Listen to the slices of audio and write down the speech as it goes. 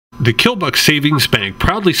The Killbuck Savings Bank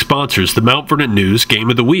proudly sponsors the Mount Vernon News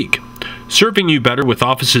Game of the Week. Serving you better with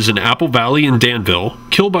offices in Apple Valley and Danville,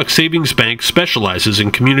 Killbuck Savings Bank specializes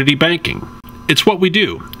in community banking. It's what we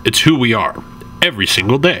do. It's who we are. Every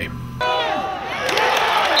single day.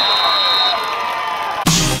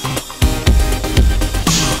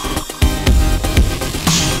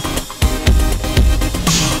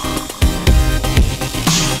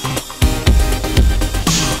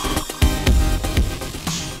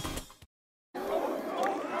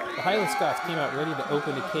 The Highland Scots came out ready to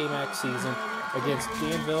open the KMAC season against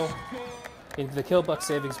Danville in the Killbuck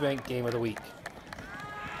Savings Bank Game of the Week.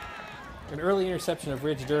 An early interception of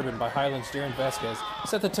Ridge Durbin by Highland's Darren Vasquez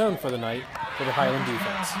set the tone for the night for the Highland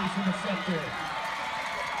defense.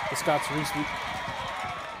 The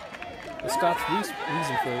Scots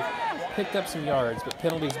Riesenfeld picked up some yards, but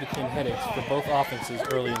penalties became headaches for both offenses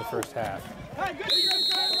early in the first half.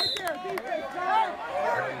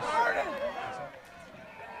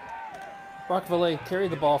 Brock Valet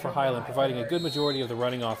carried the ball for Highland, providing a good majority of the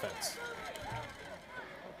running offense.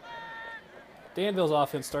 Danville's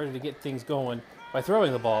offense started to get things going by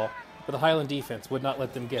throwing the ball, but the Highland defense would not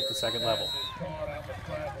let them get to second level.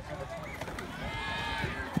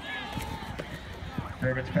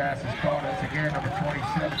 Durbin's pass is caught. It's again number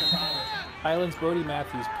 27. Highland's Brody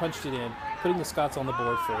Matthews punched it in, putting the Scots on the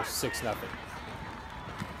board for 6-0.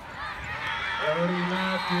 Brody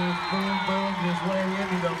Matthews, boom, boom, his way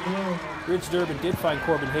into the blue. Ridge Durbin did find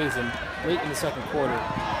Corbin Hazen late in the second quarter,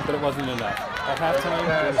 but it wasn't enough. At halftime,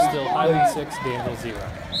 it was still Highland 6, Danville 0.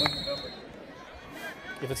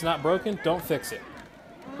 If it's not broken, don't fix it.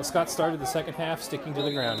 The Scots started the second half sticking to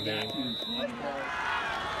the ground game.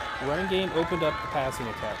 The running game opened up the passing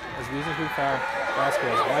attack as Wiesenfeld found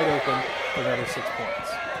Vasquez wide open for another 6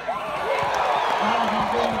 points.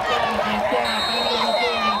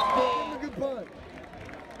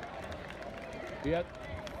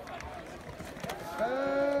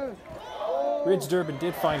 Ridge Durbin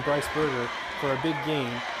did find Bryce Berger for a big gain,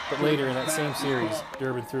 but later in that same series,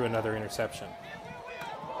 Durbin threw another interception.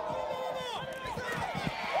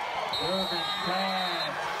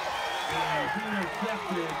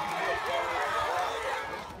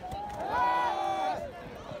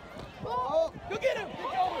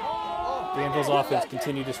 Danville's offense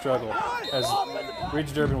continued to struggle as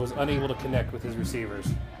Ridge Durbin was unable to connect with his receivers.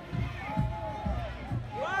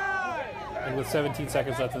 And with 17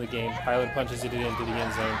 seconds left in the game, Highland punches it into the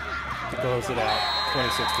end zone to close it out,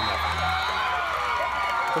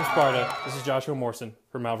 26-0. From Sparta, this is Joshua Morrison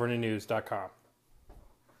for MountVernonNews.com.